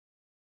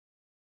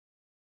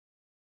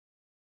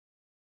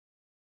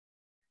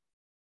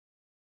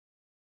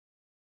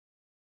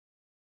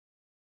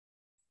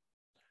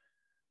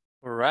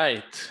All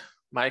right,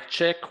 mic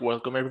check.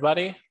 Welcome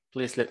everybody.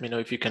 Please let me know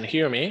if you can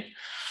hear me.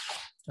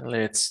 And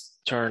let's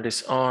turn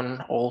this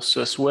on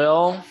also as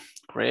well.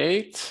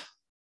 Great.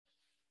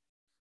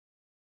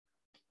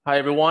 Hi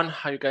everyone,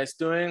 how you guys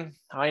doing?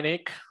 Hi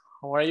Nick,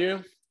 how are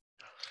you?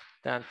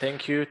 Dan,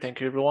 thank you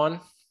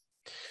everyone.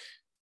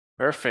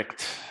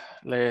 Perfect.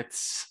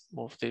 Let's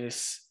move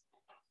this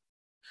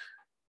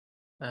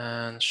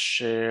and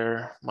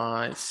share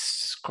my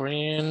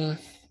screen.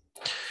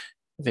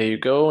 There you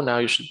go. Now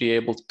you should be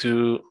able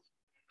to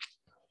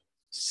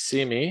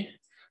see me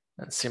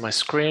and see my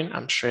screen.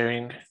 I'm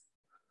sharing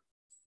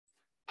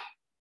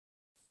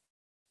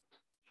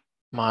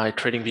my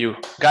trading view.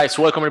 Guys,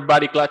 welcome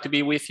everybody. Glad to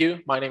be with you.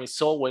 My name is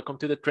Saul. Welcome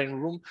to the trading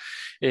room.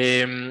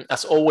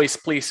 As always,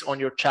 please on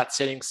your chat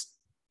settings,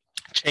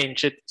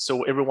 change it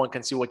so everyone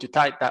can see what you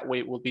type. That way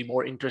it will be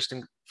more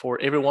interesting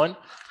for everyone.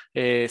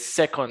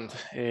 Second,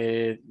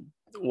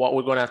 what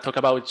we're gonna talk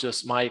about is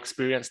just my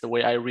experience, the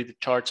way I read the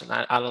charts and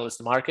analyze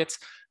the markets.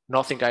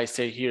 Nothing I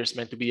say here is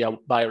meant to be a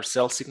buy or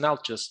sell signal.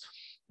 Just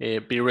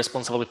be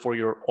responsible for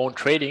your own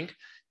trading.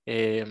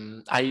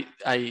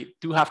 I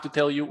do have to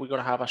tell you, we're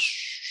gonna have a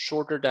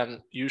shorter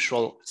than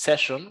usual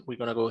session. We're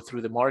gonna go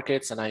through the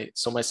markets and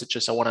some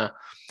messages I wanna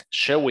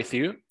share with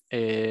you.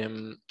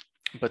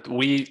 But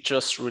we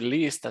just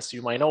released, as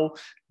you might know,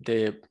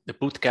 the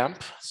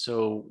bootcamp.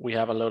 So we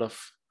have a lot of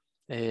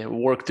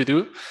work to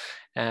do,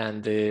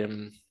 and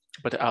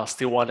but I'll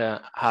still want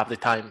to have the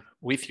time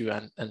with you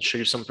and show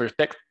you some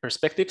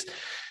perspectives,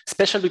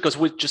 especially because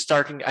we're just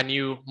starting a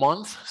new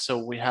month. So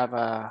we have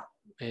a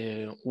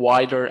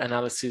wider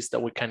analysis that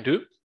we can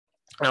do.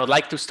 And I would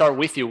like to start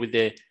with you with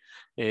the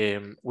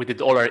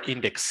dollar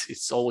index.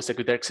 It's always a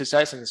good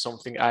exercise, and it's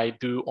something I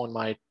do on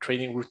my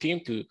trading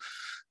routine to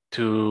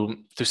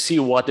see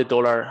what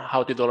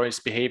how the dollar is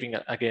behaving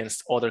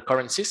against other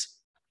currencies.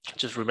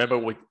 Just remember,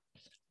 with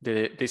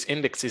this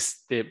index is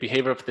the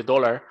behavior of the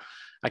dollar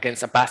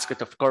against a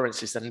basket of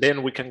currencies, and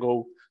then we can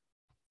go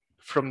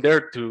from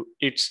there to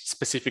each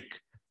specific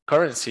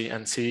currency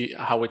and see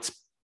how it's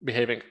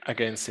behaving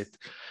against it.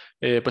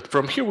 But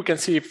from here we can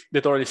see if the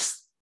dollar is,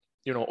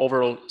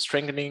 overall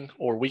strengthening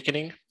or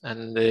weakening,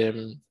 and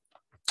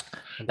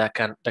that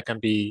can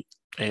be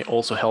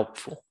also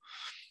helpful.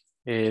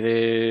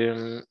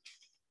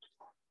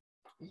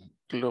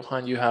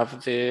 Lohan, you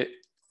have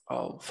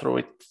I'll throw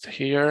it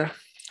here.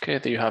 Okay,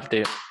 there you have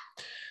the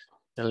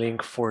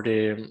link for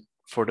the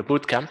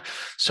bootcamp.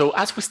 So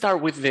as we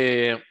start with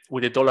the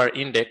dollar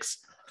index,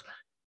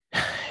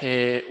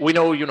 we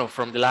know,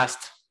 from the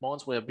last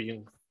months we have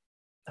been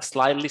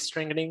slightly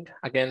strengthening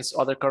against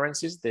other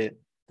currencies. The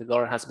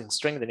dollar has been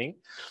strengthening.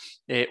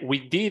 We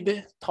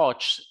did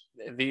touch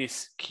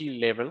this key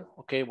level,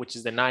 okay, which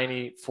is the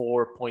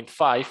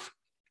 94.5.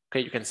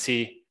 Okay, you can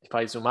see if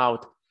I zoom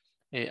out,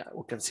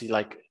 we can see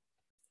like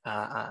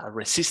a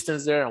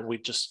resistance there, and we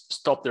just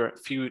stopped there a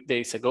few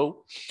days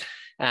ago.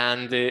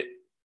 And there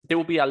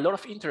will be a lot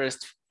of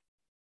interest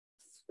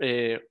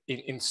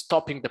in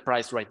stopping the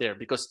price right there,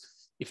 because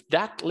if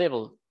that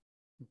level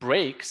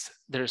breaks,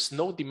 there's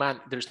no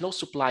demand, there's no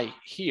supply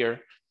here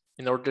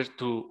in order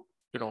to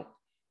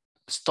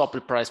stop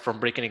the price from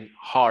breaking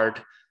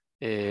hard,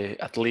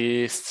 at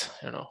least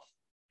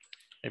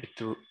maybe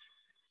to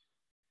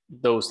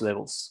those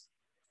levels.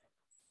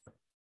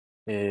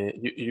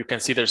 You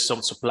can see there's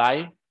some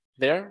supply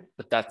there,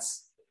 but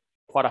that's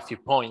quite a few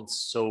points.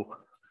 So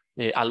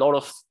a lot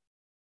of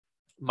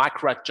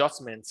macro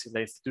adjustments in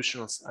the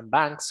institutions and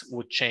banks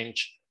would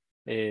change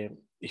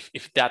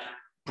if that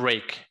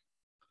break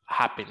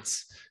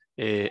happens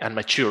and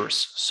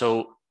matures.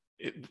 So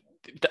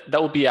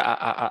that would be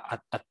a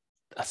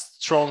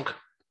strong,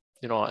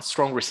 a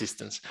strong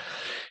resistance.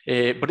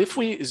 But if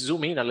we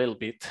zoom in a little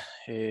bit,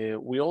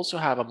 we also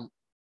have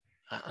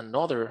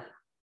another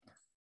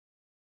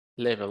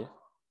level.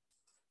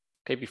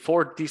 Okay,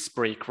 before this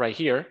break right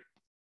here,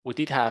 we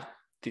did have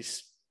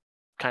this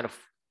kind of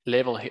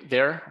level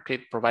there. Okay,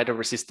 provided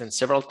resistance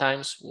several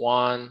times,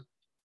 1,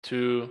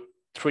 2,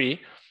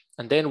 3,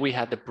 and then we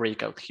had the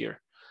breakout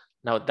here.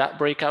 Now that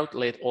breakout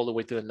led all the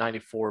way to the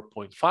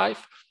 94.5,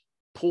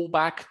 pull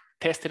back,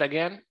 tested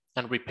again,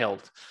 and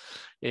repelled.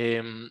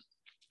 And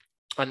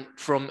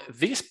from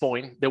this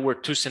point, there were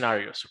two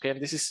scenarios. Okay,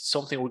 and this is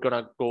something we're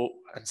gonna go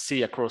and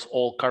see across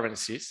all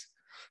currencies.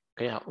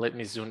 Okay, let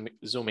me zoom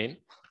in.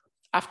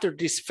 After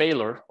this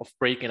failure of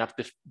breaking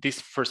after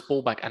this first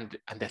pullback and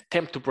the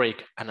attempt to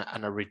break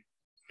and a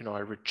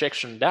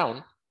rejection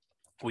down,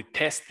 we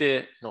test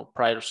the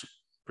prior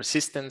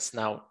resistance,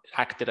 now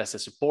acted as a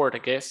support, I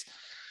guess.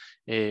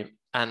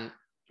 And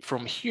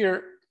from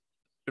here,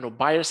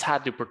 buyers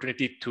had the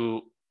opportunity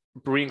to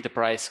bring the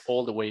price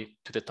all the way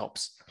to the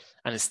tops.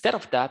 And instead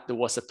of that, there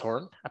was a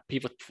turn, a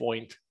pivot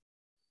point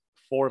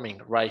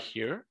forming right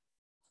here.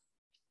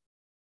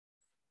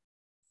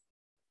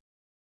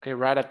 Okay,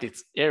 right at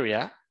this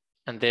area,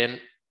 and then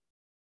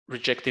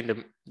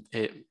rejecting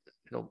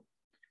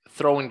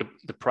throwing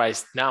the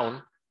price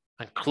down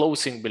and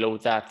closing below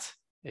that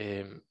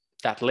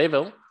that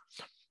level.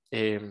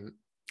 And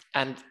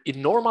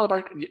in normal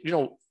market,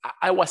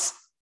 I was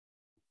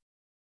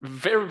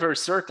very, very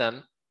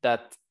certain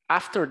that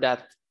after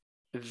that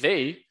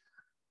day,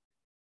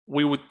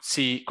 we would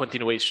see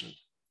continuation,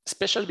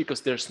 especially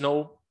because there's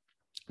no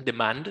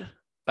demand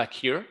back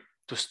here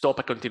to stop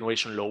a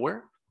continuation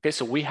lower. Okay,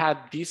 so we had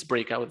this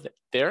breakout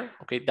there,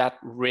 okay, that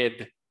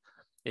red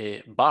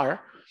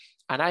bar,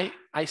 and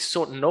I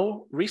saw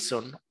no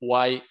reason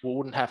why we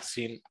wouldn't have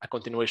seen a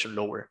continuation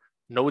lower.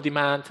 No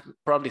demand,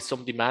 probably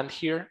some demand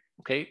here,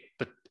 okay,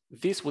 but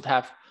this would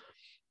have,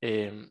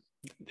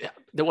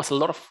 there was a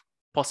lot of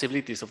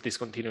possibilities of this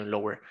continuing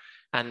lower.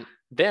 And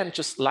then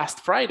just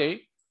last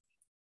Friday,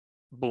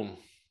 boom,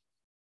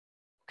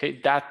 okay,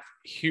 that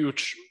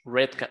huge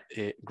red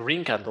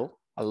green candle,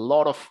 a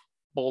lot of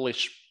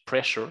bullish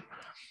pressure,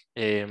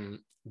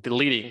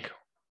 deleting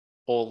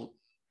all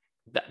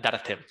that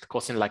attempt,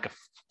 causing like a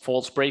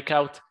false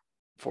breakout.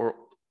 For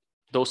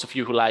those of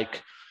you who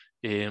like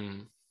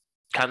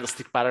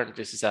candlestick pattern,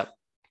 this is a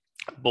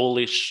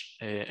bullish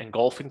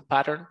engulfing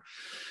pattern.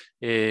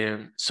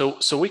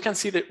 So we can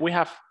see that we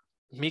have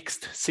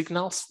mixed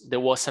signals. There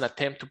was an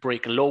attempt to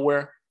break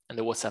lower, and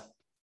there was a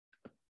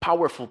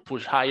powerful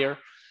push higher.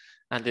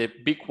 And the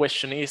big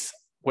question is,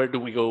 where do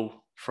we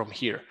go from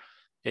here?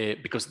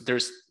 Because there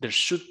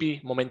should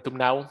be momentum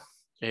now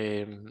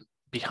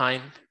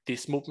behind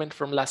this movement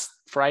from last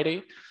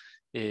Friday.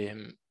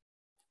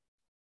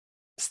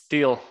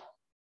 Still,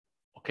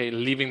 okay,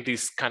 leaving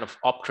this kind of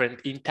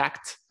uptrend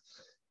intact,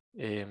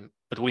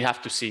 but we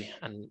have to see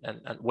and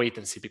wait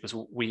and see, because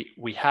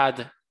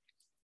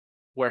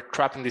we're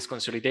trapped in this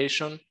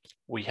consolidation.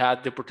 We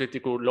had the opportunity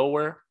to go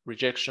lower,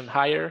 rejection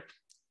higher.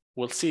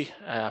 We'll see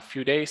a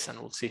few days, and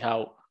we'll see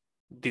how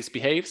this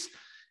behaves.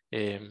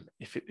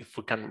 If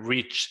we can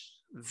reach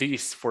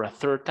this for a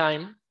third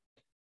time,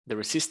 the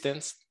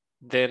resistance,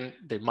 then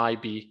there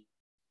might be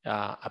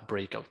a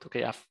breakout,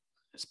 okay,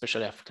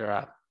 especially after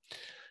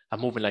a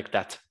movement like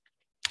that,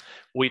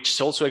 which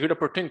is also a good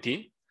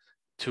opportunity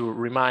to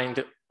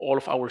remind all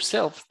of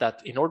ourselves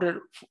that in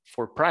order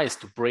for price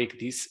to break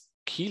these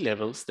key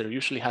levels, there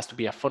usually has to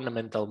be a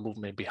fundamental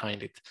movement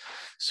behind it.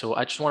 So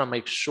I just want to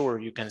make sure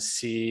you can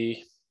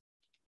see.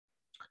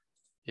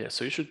 Yeah,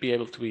 so you should be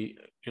able to be,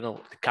 the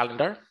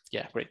calendar.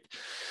 Yeah, great.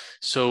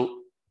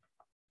 So,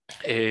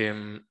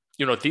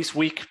 this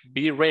week,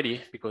 be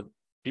ready, because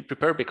be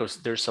prepared, because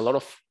there's a lot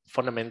of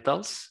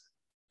fundamentals.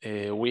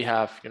 We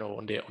have,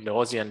 on the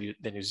Aussie and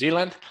the New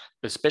Zealand,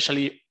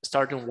 especially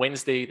starting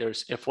Wednesday,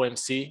 there's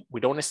FOMC. We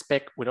don't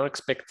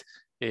expect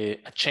a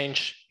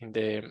change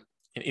in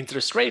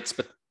interest rates,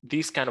 but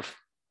these kind of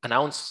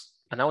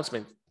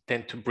announcements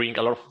tend to bring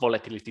a lot of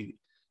volatility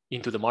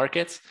into the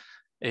markets.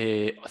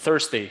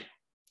 Thursday,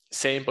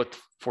 same, but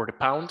for the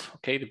pound,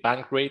 okay, the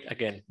bank rate,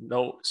 again,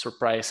 no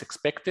surprise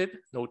expected,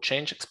 no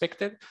change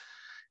expected,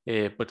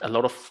 but a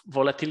lot of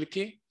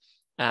volatility.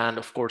 And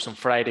of course, on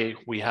Friday,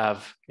 we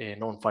have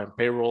non-farm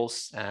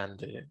payrolls and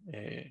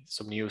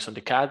some news on the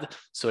CAD.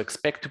 So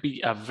expect to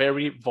be a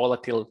very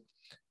volatile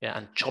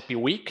and choppy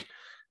week.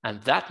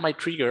 And that might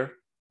trigger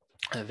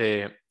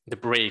the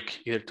break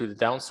either to the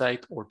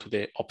downside or to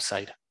the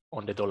upside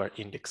on the dollar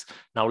index.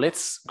 Now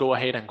let's go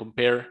ahead and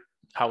compare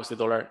how's the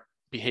dollar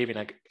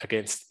behaving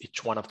against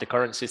each one of the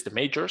currencies, the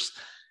majors,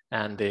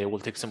 and we'll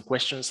take some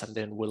questions and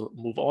then we'll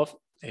move off.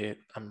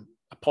 I'm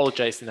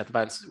apologize in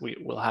advance, we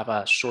will have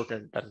a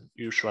shorter than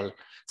usual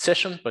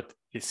session, but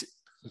it's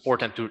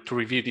important to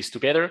review this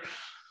together.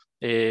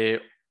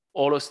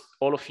 All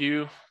of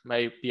you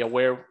may be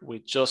aware, we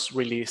just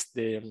released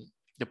the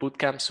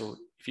bootcamp. So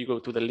if you go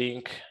to the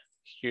link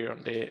here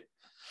on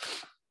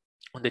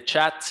the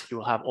chat,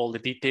 you'll have all the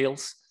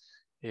details.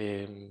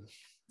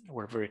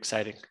 We're very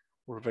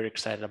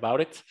excited about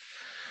it.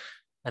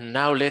 And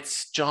now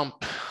let's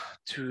jump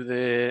to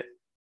the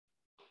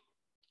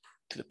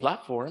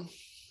platform,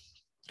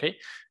 okay,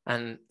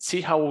 and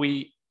see how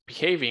we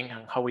behaving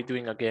and how we're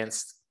doing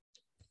against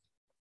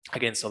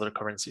other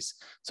currencies.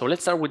 So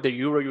let's start with the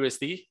Euro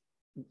USD.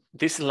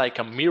 This is like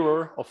a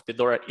mirror of the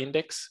dollar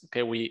index.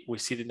 Okay, we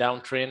see the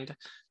downtrend.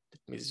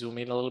 Let me zoom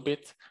in a little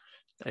bit.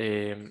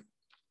 The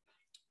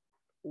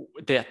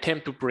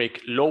attempt to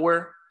break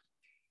lower,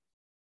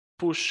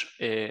 push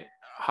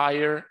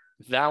higher,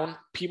 down,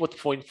 pivot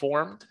point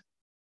formed.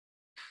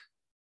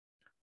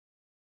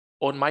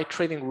 On my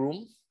trading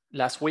room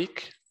last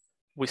week,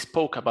 we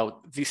spoke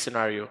about this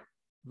scenario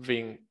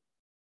being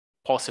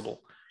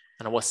possible,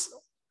 and I was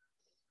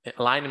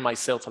aligning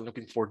myself and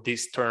looking for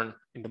this turn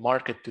in the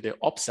market to the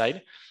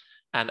upside.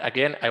 And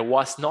again, I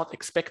was not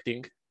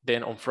expecting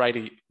then on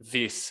Friday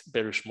this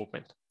bearish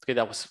movement. Okay,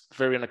 that was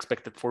very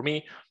unexpected for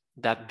me.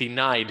 That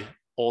denied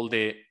all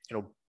the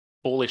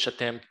bullish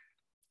attempt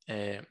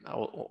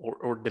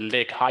or the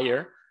leg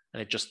higher,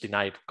 and it just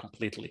denied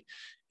completely.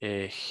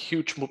 A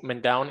huge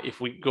movement down. If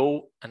we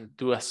go and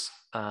do a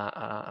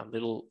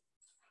little,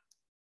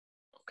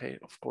 okay,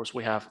 of course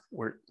we have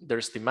where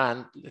there's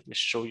demand. Let me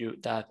show you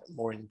that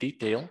more in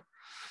detail.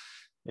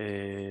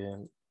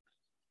 You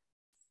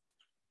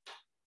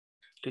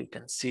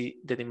can see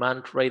the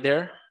demand right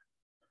there,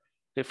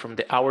 okay, from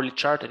the hourly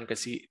chart, and you can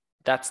see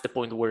that's the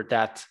point where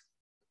that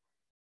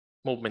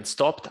movement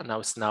stopped, and now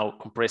it's now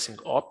compressing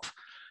up.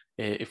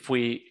 If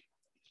we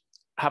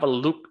have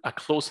a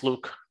close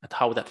look at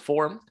how that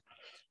formed,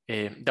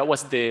 that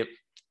was the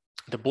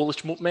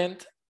bullish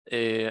movement.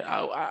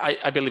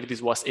 I believe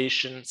this was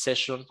Asian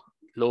session,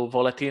 low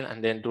volatile,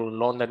 and then during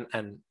London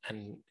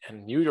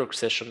and New York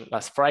session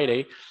last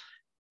Friday,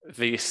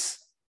 this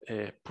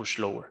push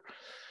lower.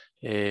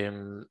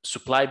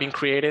 Supply being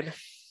created.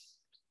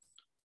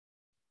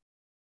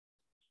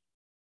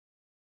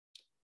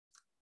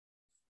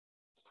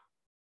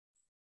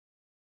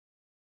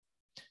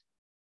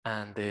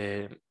 And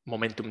the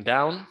momentum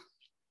down,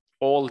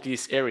 all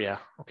this area,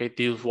 okay,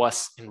 this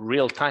was in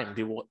real time,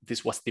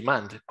 this was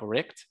demand,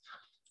 correct?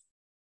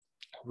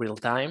 Real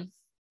time,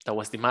 that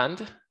was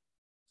demand,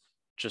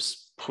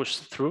 just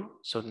pushed through.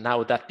 So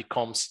now that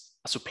becomes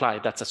a supply,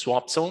 that's a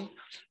swap zone.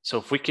 So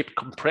if we keep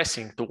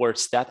compressing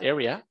towards that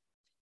area,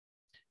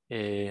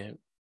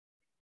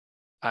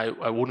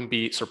 I wouldn't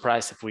be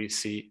surprised if we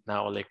see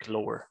now like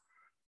lower,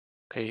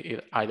 okay,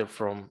 either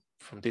from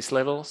these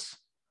levels.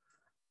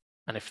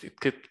 And if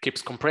it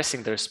keeps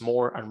compressing, there's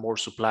more and more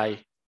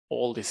supply,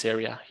 all this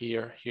area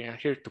here, here, and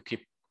here to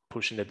keep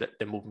pushing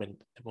the movement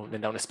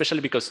down,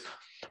 especially because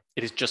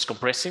it is just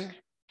compressing.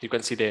 You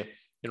can see the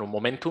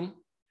momentum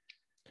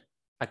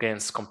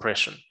against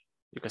compression.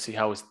 You can see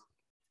how it's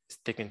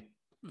taking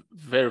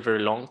very, very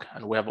long,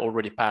 and we have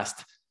already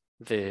passed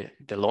the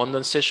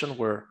London session.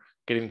 We're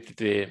getting to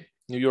the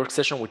New York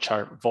session, which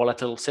are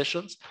volatile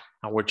sessions,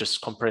 and we're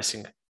just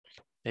compressing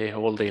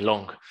all day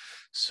long.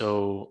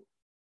 So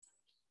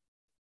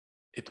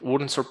it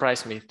wouldn't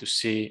surprise me to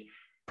see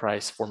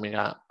price forming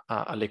a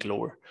leg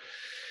lower.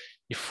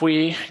 If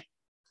we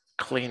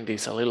clean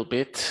this a little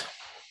bit,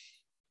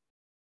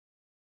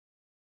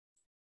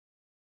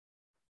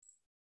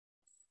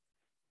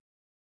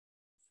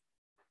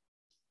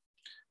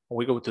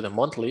 we go to the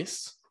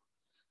monthlies,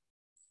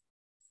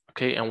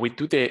 okay, and we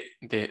do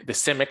the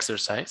same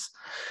exercise.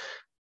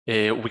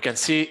 We can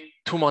see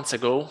 2 months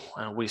ago,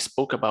 and we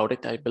spoke about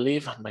it, I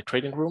believe, in my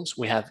trading rooms.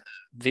 We had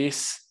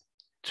these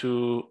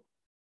 2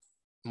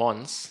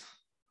 months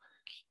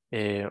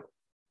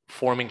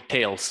forming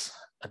tails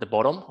at the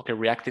bottom, okay,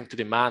 reacting to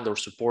demand or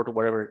support or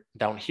whatever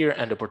down here,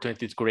 and the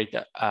opportunity to create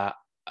a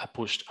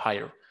push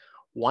higher.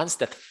 Once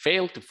that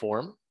failed to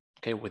form,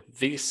 okay, with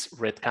this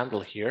red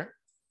candle here,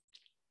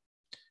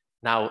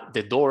 now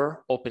the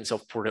door opens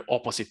up for the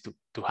opposite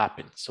to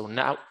happen. So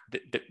now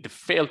the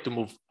fail to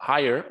move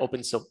higher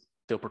opens up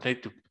the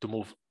opportunity to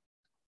move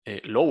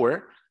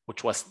lower,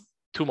 which was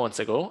 2 months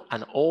ago,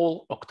 and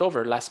all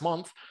October last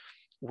month,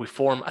 we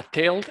form a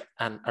tailed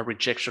and a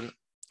rejection,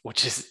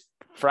 which is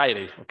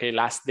Friday, okay,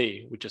 last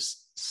day. We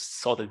just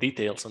saw the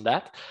details on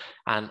that.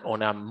 And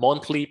on a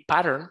monthly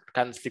pattern,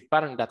 candlestick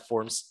pattern, that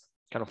forms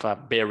kind of a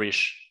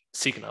bearish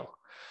signal.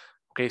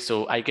 Okay,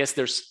 so I guess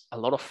there's a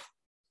lot of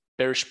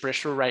bearish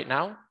pressure right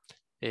now.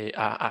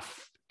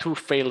 2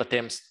 failed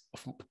attempts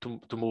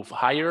to move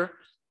higher,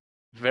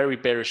 very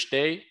bearish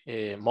day,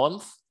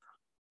 month,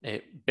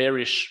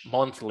 bearish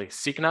monthly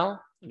signal.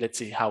 Let's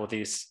see how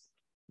this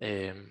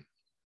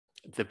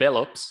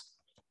develops.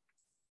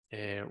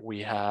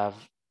 We have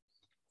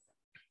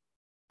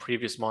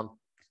previous month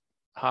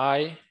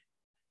high,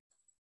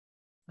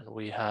 and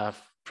we have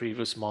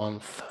previous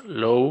month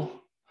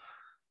low,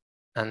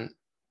 and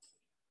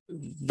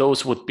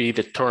those would be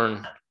the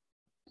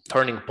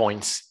turning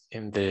points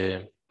in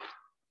the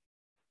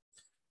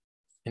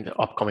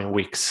upcoming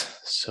weeks.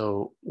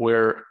 So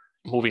we're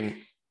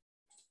moving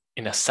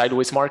in a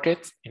sideways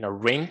market, in a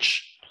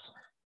range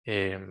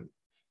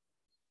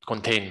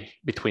contained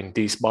between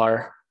this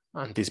bar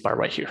and this bar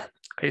right here.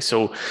 Okay,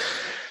 so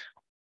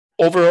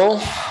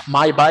overall,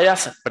 my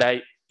bias,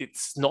 but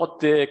it's not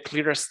the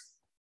clearest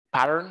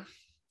pattern,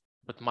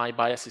 but my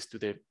bias is to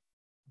the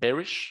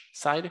bearish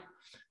side,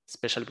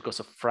 especially because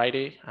of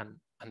Friday and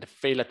the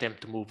failed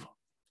attempt to move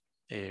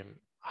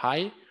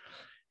high.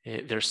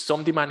 There's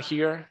some demand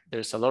here.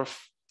 There's a lot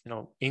of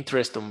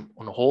interest on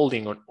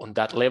holding on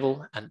that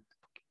level and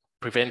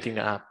preventing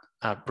a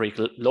break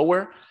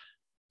lower.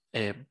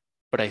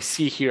 But I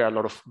see here a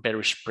lot of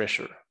bearish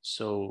pressure.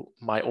 So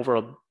my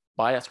overall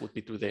bias would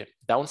be to the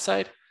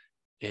downside.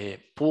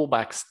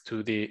 Pullbacks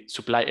to the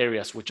supply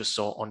areas, we just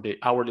saw on the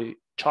hourly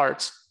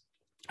charts,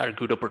 are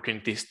good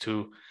opportunities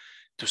to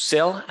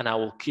sell, and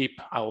I'll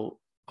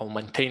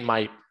maintain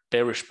my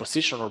bearish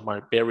position or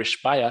my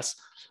bearish bias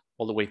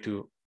all the way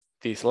to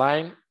this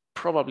line,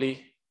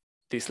 probably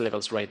these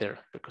levels right there,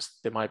 because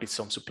there might be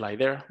some supply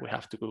there. We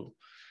have to go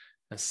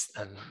and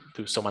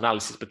do some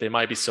analysis, but there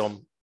might be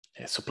some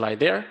supply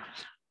there.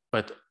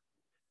 But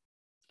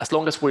as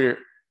long as we're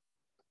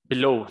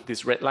below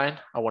this red line,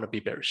 I want to be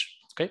bearish.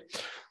 Okay.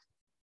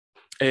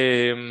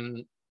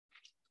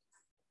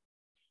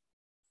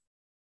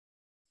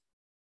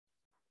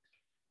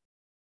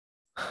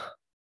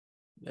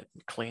 Let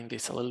me clean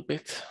this a little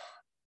bit.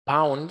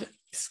 Pound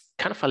is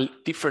kind of a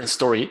different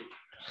story.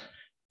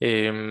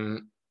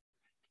 If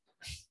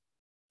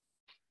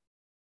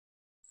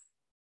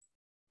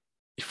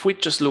we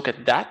just look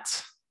at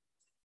that,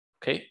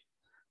 okay,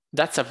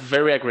 that's a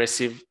very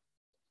aggressive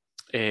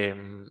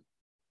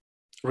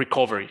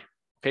recovery.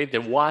 Okay,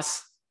 there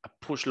was a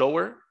push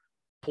lower,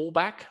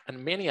 pullback,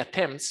 and many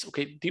attempts.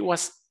 Okay, there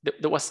was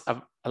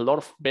a lot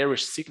of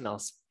bearish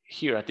signals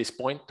here at this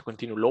point to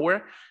continue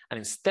lower, and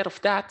instead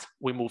of that,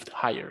 we moved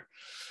higher.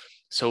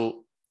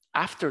 So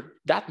after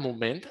that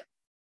movement,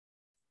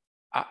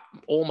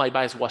 all my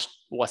bias was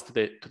to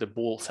the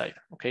bull side.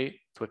 Okay,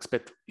 to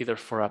expect either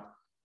for a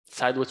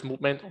sideways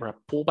movement or a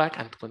pullback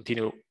and to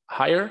continue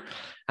higher,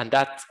 and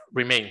that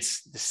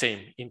remains the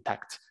same,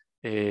 intact.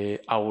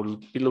 I will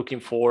be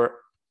looking for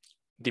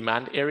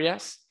demand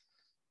areas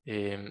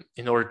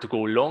in order to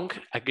go long,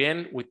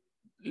 again with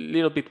a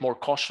little bit more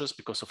cautious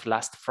because of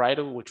last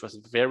Friday, which was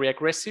very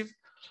aggressive.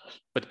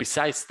 But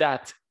besides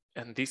that,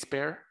 and this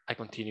pair, I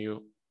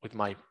continue with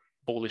my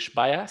bullish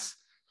bias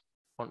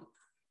on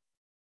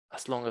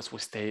as long as we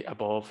stay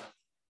above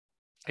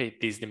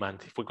this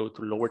demand. If we go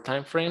to lower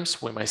time frames,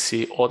 we might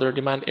see other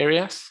demand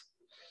areas.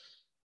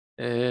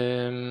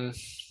 No,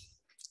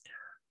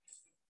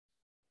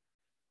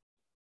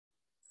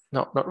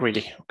 not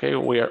really. Okay,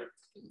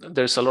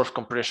 there's a lot of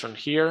compression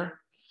here,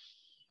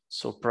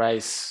 so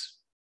price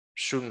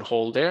shouldn't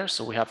hold there.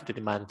 So we have the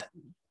demand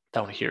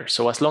down here.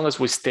 So as long as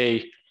we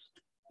stay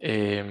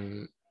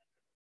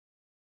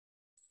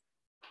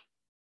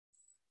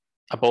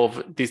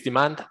above this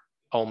demand,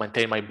 I'll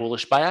maintain my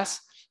bullish bias,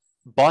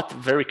 but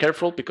very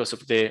careful because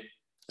of the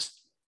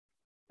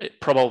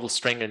probable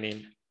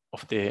strengthening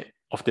of the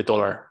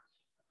dollar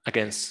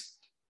against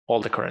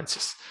all the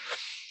currencies.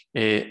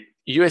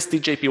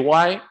 USD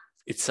JPY,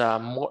 it's a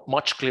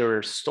much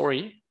clearer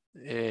story.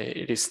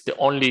 It is the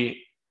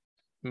only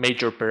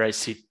major pair I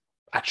see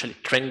actually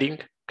trending.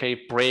 Okay,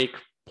 break,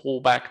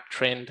 pullback,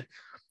 trend,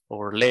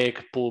 or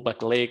leg,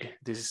 pullback, leg.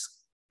 This is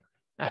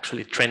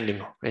actually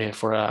trending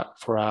for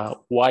a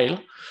while.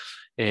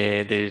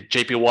 The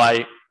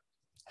JPY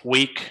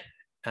weak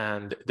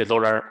and the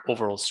dollar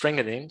overall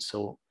strengthening.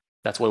 So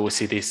that's why we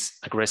see these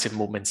aggressive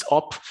movements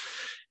up.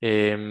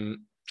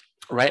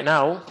 Right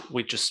now,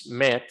 we just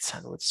met,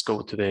 and let's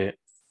go to the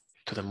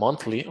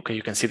monthly. Okay,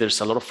 you can see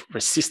there's a lot of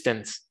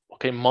resistance.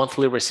 Okay,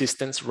 monthly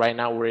resistance right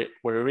now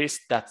where it is.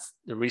 That's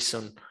the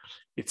reason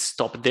it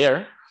stopped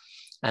there.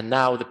 And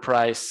now the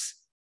price,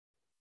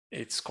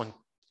 it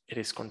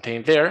is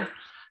contained there.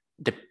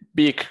 The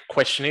big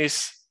question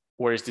is,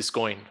 where is this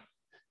going?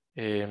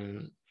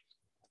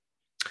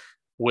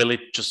 Will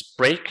it just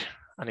break?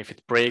 And if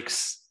it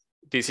breaks,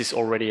 this is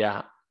already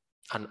a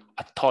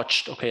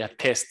touched, okay, a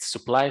test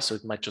supply, so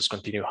it might just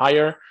continue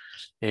higher.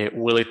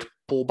 Will it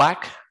pull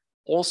back?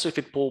 Also, if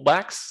it pull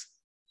backs,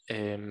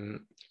 there's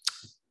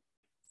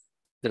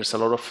a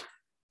lot of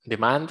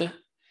demand,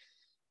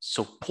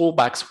 so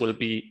pullbacks will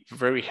be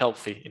very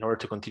healthy in order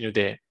to continue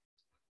the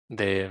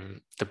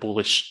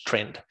bullish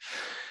trend.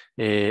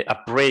 A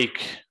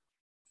break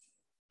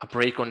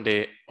on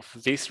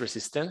this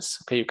resistance.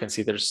 Okay, you can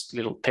see there's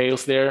little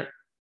tails there,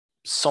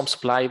 some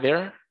supply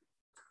there,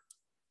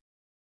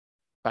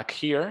 back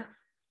here,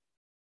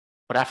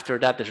 but after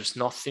that there's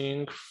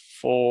nothing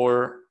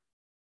for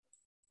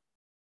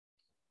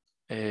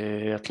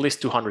at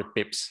least 200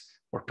 pips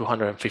or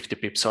 250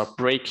 pips. So a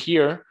break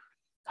here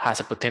has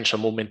a potential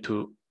movement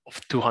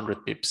of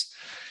 200 pips.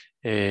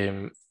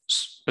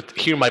 But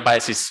here my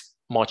bias is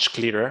much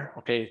clearer.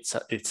 Okay,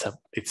 it's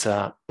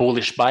a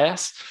bullish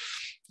bias.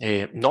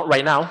 Not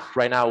right now.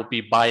 Right now, I'll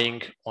be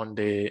buying at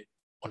the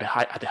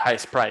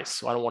highest price.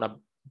 So I don't want to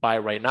buy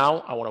right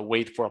now. I want to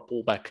wait for a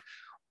pullback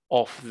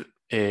of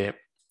to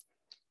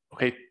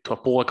a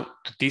pullback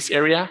to this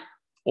area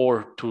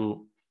or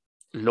to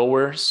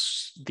lower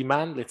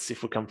demand. Let's see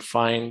if we can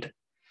find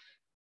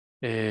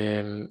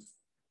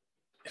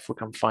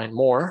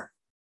more.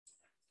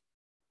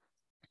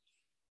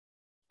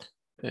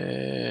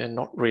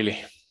 Not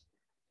really.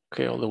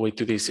 Okay, all the way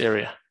to this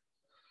area.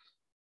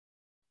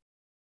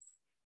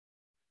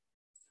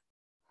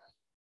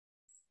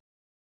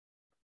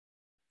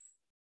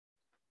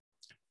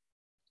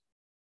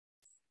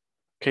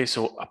 Okay,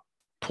 so a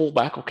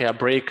pullback, okay, a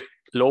break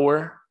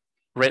lower,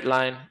 red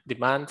line,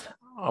 demand.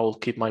 I will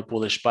keep my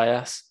bullish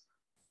bias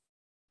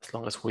as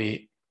long as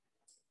we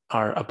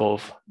are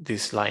above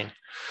this line.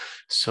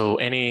 So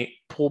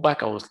any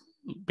pullback, I will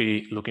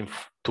be looking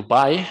to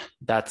buy.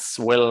 That's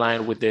well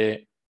aligned with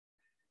the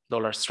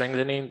dollar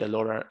strengthening, the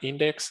dollar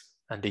index,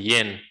 and the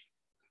yen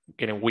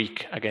getting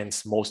weak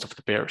against most of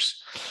the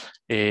pairs.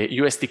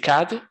 USD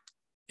CAD,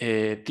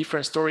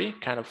 different story,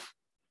 kind of.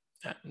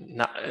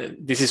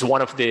 This is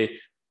one of the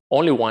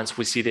only ones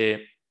we see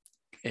the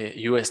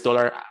US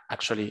dollar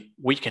actually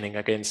weakening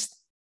against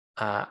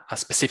a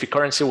specific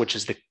currency, which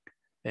is the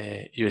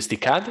USD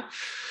CAD.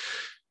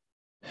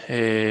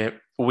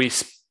 We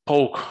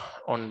spoke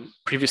on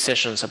previous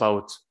sessions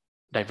about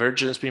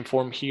divergence being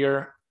formed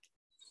here,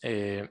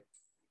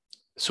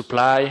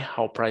 supply,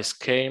 how price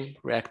came,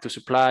 react to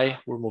supply,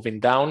 we're moving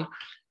down.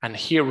 And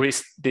here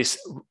is this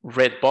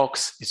red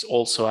box is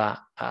also a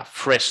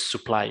fresh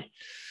supply.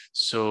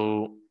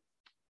 So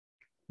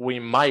we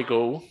might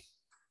go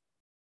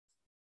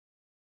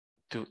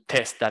to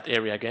test that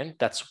area again,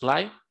 that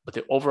supply, but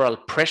the overall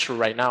pressure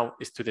right now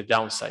is to the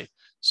downside.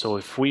 So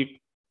if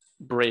we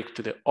break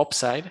to the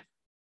upside,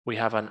 we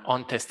have an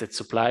untested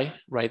supply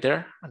right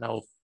there, and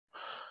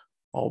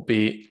I'll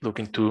be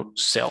looking to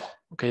sell.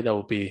 Okay, that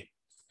would be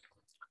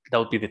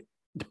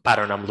the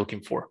pattern I'm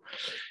looking for.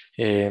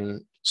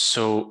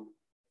 So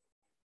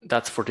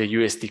that's for the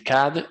USD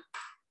CAD,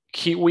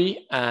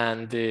 Kiwi,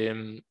 and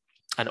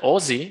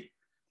Aussie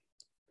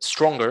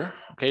stronger.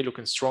 Okay,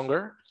 looking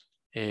stronger.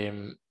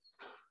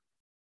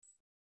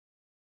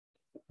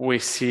 We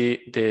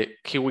see the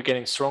Kiwi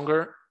getting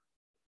stronger.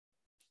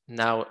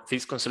 Now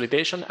this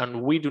consolidation,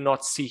 and we do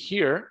not see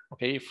here,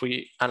 okay, if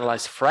we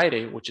analyze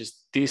Friday, which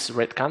is this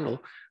red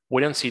candle,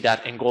 we don't see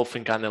that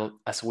engulfing candle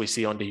as we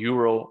see on the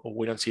euro, or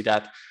we don't see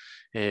that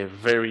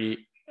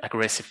very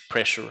aggressive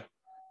pressure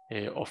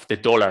of the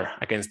dollar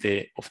against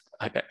the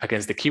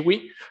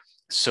Kiwi.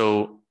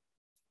 So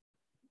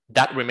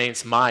that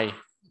remains my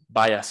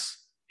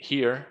bias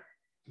here,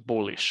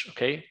 bullish.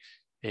 Okay,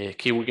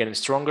 Kiwi getting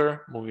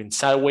stronger, moving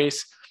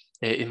sideways.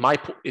 It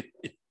might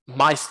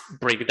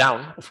break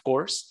down, of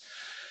course,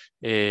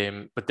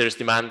 but there's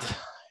demand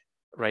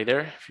right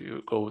there. If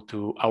you go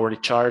to hourly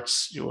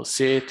charts, you will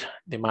see it,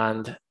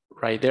 demand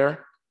right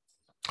there.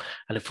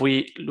 And if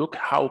we look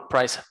how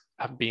price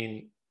have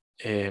been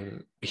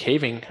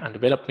behaving and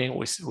developing,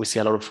 we see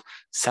a lot of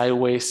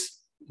sideways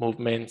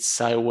movement,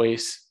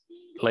 sideways,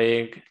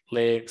 leg,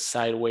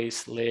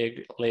 sideways,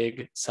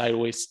 leg,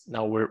 sideways.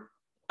 Now we're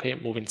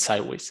moving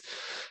sideways.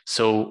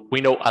 So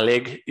we know a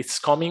leg is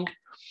coming.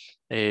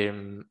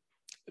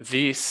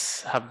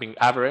 These have been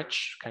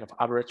average, kind of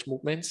average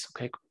movements.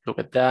 Okay, look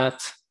at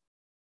that,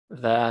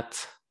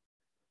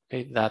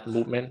 okay, that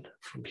movement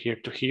from here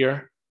to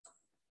here,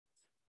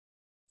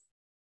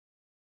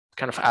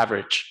 kind of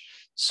average.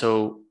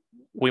 So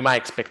we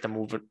might expect a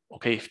move.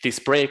 Okay, if this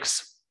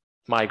breaks,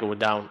 might go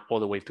down all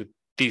the way to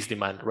this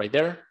demand right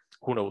there.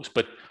 Who knows?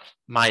 But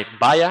my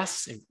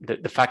bias,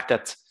 the fact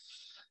that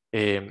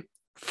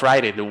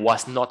Friday there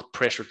was not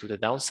pressure to the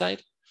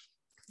downside,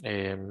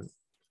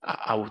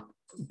 I would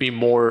be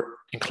more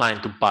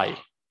inclined to buy.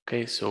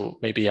 Okay, so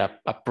maybe a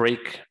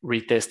break,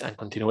 retest, and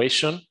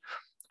continuation.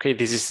 Okay,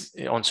 this is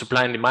on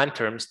supply and demand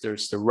terms.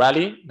 There's the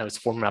rally, now it's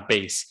forming a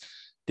base.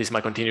 This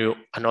might continue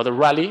another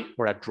rally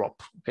or a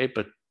drop. Okay,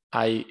 but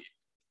I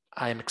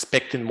am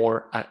expecting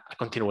more a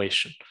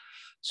continuation.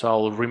 So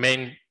I'll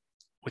remain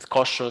with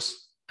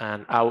cautious,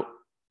 and out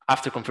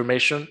after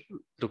confirmation,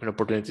 looking at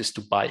opportunities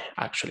to buy.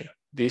 Actually,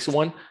 this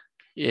one,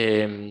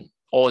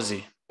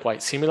 Aussie,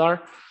 quite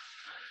similar.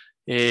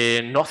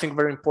 Nothing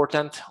very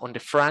important on the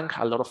franc,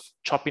 a lot of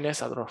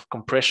choppiness, a lot of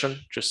compression,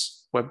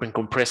 just we've been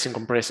compressing,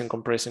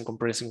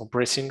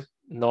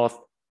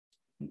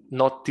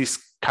 not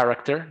this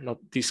character, not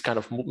this kind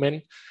of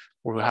movement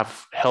where we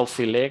have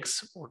healthy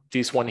legs, or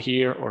this one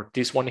here, or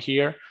this one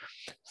here.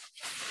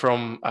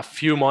 From a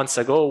few months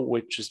ago,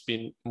 which has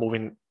been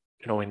moving,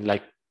 in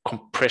like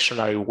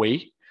compressionary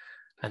way,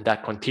 and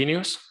that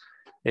continues.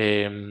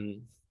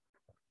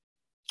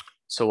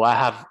 So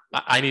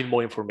I need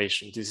more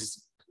information. This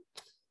is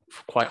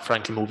quite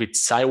frankly moving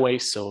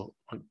sideways. So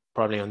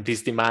probably on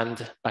this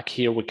demand back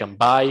here, we can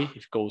buy.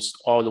 If it goes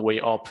all the way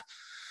up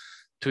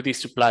to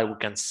this supply, we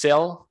can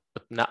sell,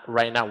 but not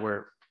right now.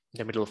 We're in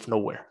the middle of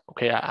nowhere.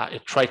 Okay, I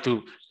try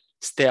to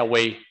stay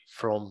away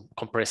from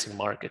compressing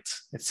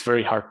markets. It's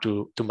very hard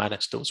to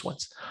manage those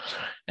ones.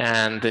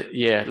 And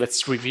yeah,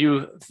 let's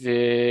review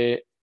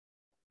the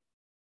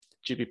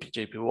GBP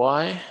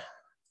JPY.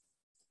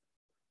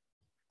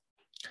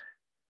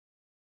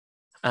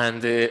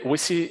 And we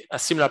see a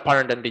similar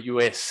pattern than the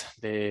US,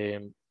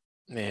 the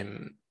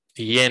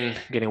yen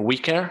getting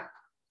weaker.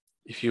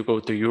 If you go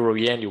to euro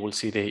yen, you will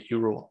see the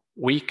euro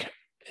weak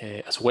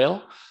as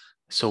well.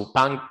 So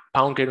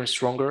pound getting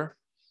stronger,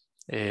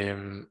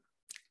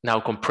 now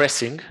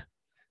compressing.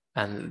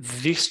 And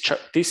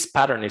this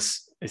pattern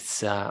is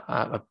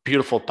a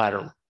beautiful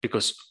pattern,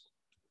 because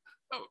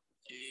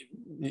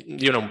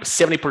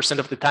 70%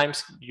 of the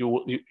times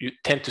you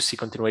tend to see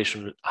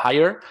continuation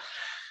higher.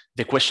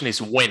 The question is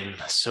when.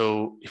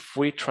 So if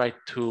we try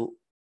to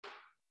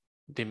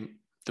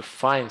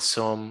find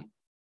some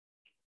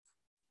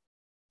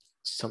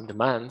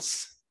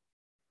demands,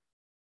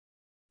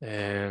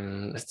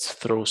 let's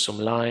throw some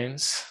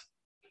lines.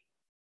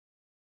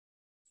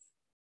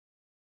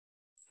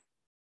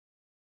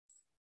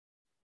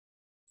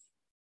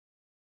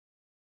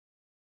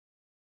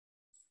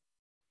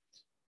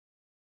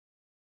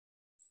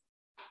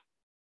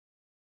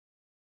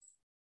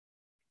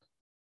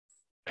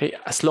 Okay,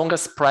 as long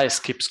as price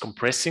keeps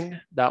compressing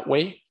that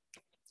way,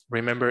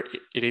 remember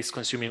it is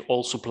consuming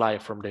all supply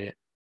from the,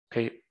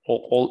 okay,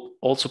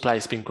 all supply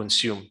is being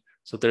consumed.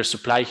 So there's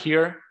supply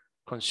here,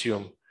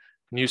 consume.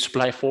 New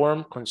supply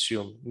form,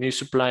 consume. New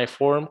supply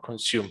form,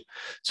 consume.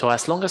 So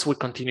as long as we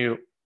continue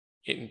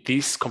in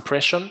this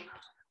compression,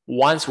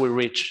 once we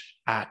reach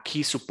a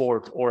key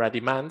support or a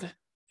demand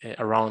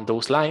around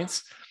those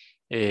lines,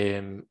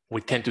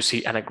 we tend to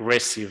see an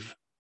aggressive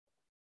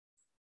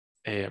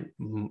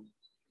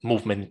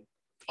movement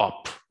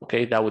up.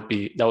 Okay, that would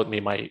be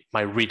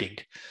my reading.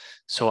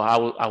 So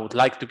I would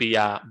like to be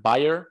a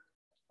buyer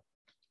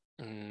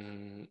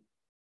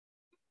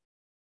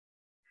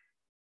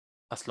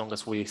as long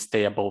as we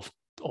stay above,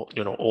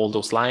 you know, all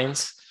those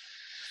lines.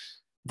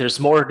 There's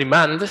more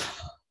demand.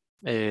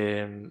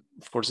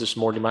 Of course, there's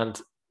more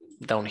demand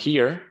down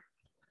here.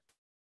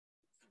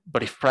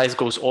 But if price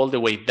goes all the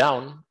way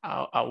down,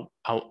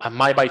 I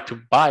might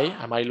buy.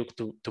 I might look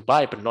to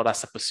buy, but not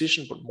as a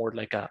position, but more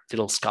like a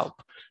little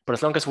scalp. But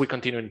as long as we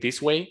continue in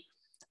this way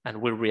and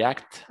we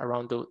react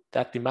around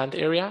that demand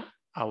area,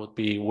 I would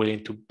be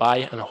willing to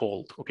buy and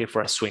hold, okay,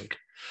 for a swing.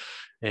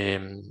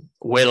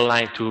 Well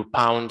aligned to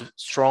pound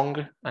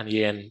strong and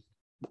yen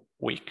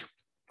weak.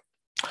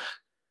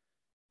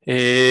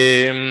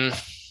 Okay,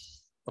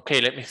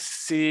 let me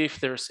see if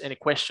there's any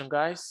question,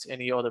 guys.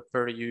 Any other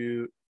pair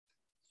you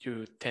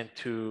tend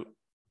to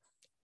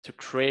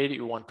trade,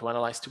 you want to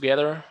analyze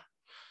together?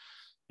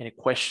 Any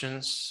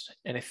questions,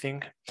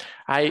 anything?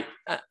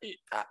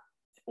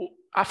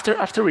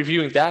 After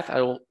reviewing that,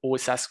 I will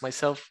always ask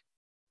myself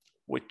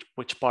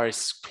which part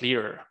is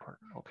clearer,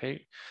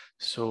 okay?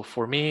 So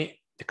for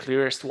me, the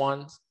clearest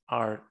ones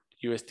are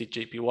USD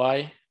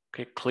JPY,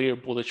 okay, clear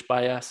bullish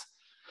bias,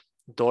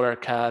 dollar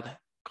CAD,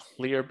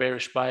 clear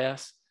bearish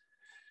bias.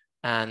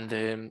 And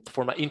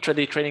for my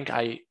intraday trading,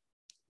 I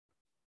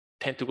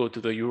tend to go to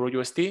the Euro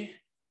USD.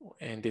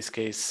 In this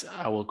case,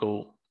 I will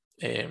go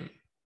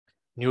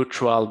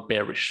neutral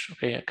bearish,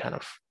 okay, a kind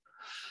of.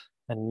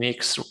 And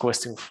Nick's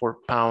requesting for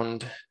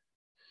pound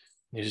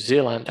New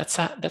Zealand. That's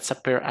a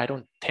pair I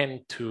don't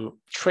tend to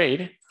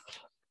trade,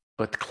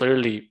 but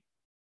clearly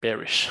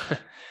bearish.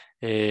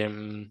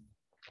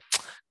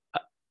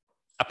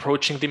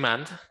 Approaching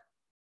demand.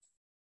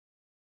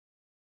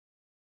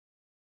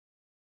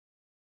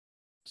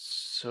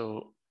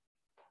 So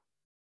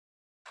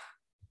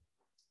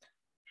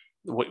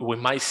we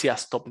might see a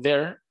stop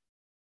there,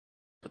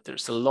 but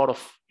there's a lot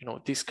of, you know,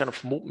 these kind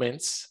of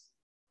movements.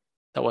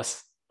 That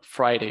was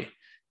Friday.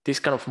 These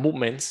kind of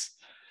movements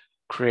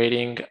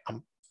creating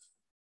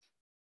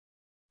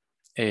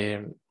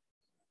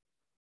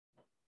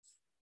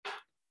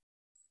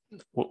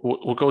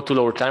we'll go to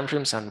lower time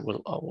frames and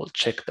we'll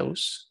check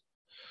those.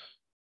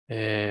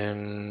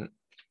 No,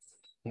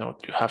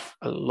 you have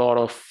a lot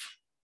of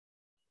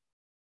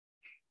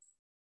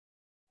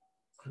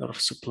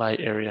supply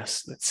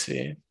areas. Let's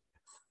see.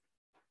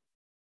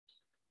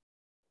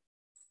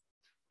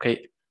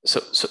 Okay,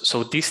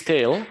 so this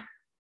tail,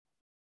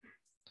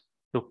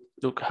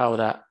 look how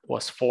that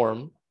was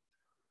formed.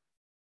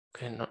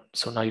 Okay,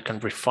 so now you can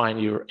refine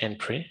your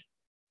entry.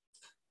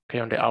 Okay,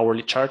 on the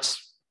hourly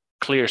charts,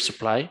 clear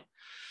supply.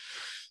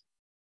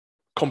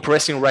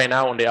 Compressing right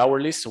now on the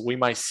hourly, so we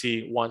might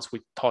see, once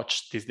we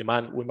touch this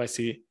demand, we might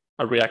see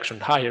a reaction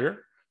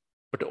higher,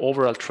 but the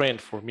overall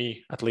trend for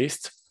me, at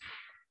least,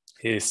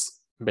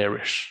 is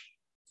bearish.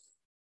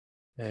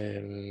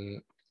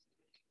 The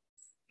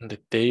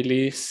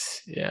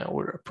dailies, yeah,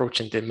 we're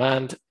approaching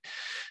demand.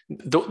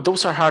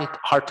 Those are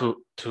hard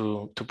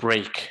to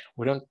break.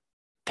 We don't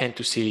tend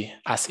to see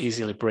as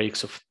easily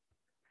breaks of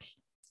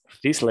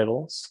these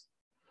levels.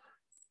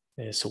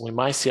 So we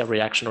might see a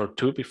reaction or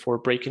two before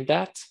breaking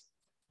that,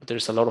 but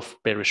there's a lot of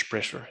bearish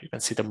pressure. You can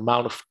see the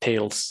amount of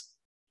tails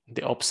on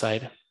the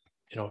upside,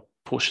 you know,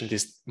 pushing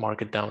this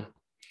market down.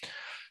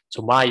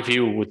 So my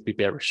view would be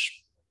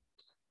bearish.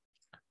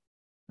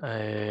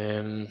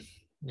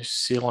 New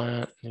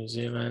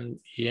Zealand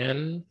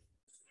yen.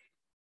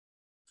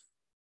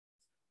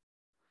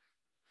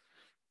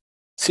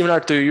 Similar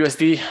to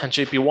USD and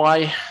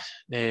JPY,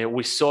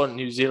 we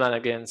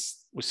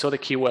saw the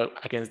Kiwi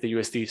against the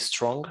USD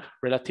strong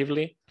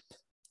relatively,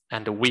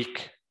 and the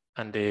weak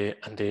and the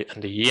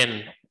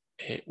yen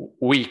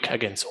weak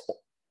against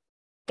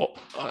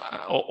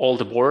all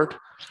the board.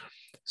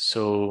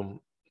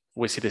 So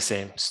we see the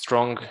same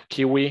strong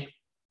Kiwi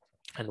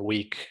and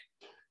weak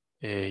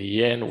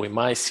yen. We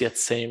might see the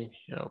same,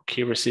 you know,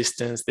 key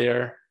resistance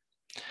there.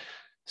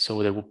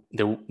 So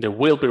there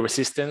will be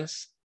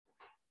resistance,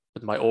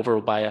 but my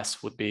overall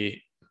bias would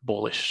be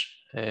bullish.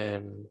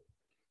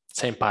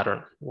 Same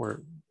pattern. We're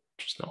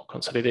just now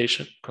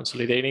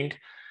consolidating.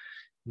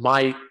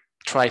 Might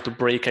try to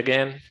break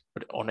again,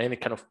 but on any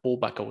kind of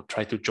pullback, I would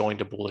try to join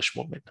the bullish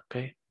movement.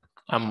 Okay,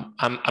 I'm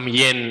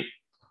yen.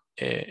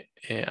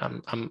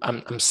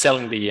 I'm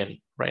selling the yen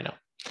right now.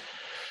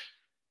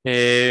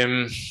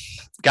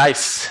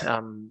 Guys,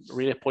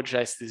 really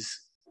apologize. This has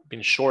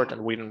been short,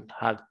 and we didn't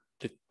have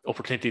the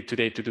opportunity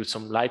today to do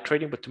some live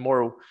trading. But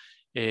tomorrow,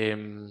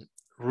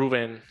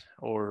 Ruben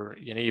or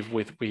Yaniv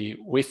will be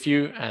with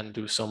you and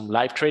do some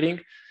live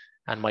trading,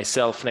 and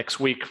myself next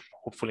week,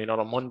 hopefully not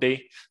on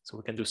Monday, so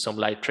we can do some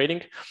live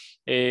trading.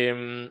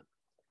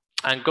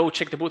 And go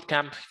check the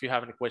bootcamp. If you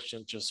have any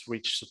questions, just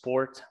reach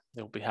support.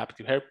 They'll be happy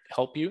to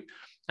help you.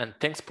 And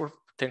thanks for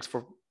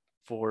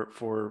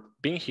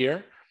being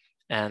here.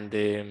 And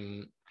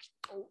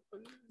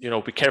you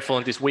know, be careful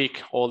in this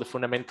week. All the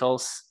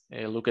fundamentals.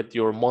 Look at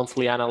your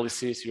monthly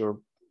analysis. Your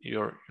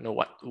you know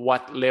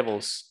what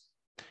levels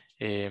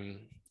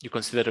you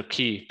consider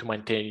key to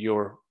maintain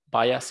your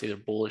bias, either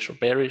bullish or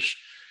bearish.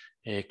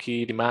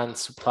 Key demand,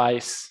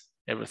 supplies,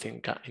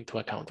 everything into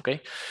account.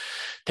 Okay.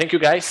 Thank you,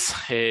 guys.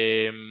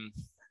 See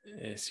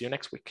you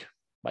next week.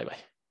 Bye-bye.